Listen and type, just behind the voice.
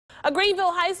A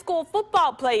Greenville High School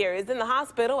football player is in the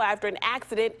hospital after an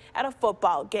accident at a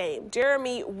football game.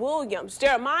 Jeremiah Williams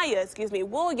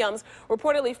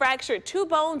reportedly fractured 2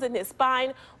 bones in his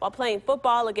spine while playing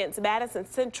football against Madison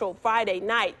Central Friday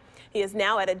night. He is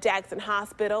now at a Jackson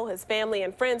hospital. His family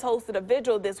and friends hosted a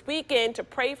vigil this weekend to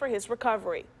pray for his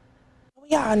recovery.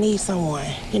 We all need someone,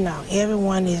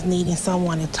 everyone is needing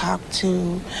someone to talk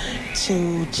to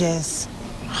just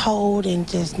hold and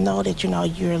just know that,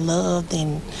 you're loved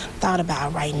and thought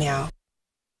about right now.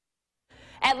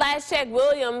 At last check,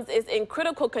 Williams is in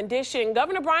critical condition.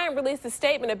 Governor Bryant released a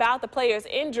statement about the player's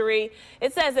injury.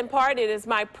 It says, in part, "It is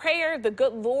my prayer the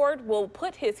good Lord will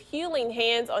put his healing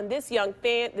hands on this young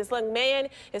man,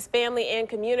 his family, and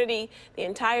community. The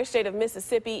entire state of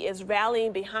Mississippi is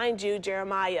rallying behind you,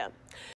 Jeremiah."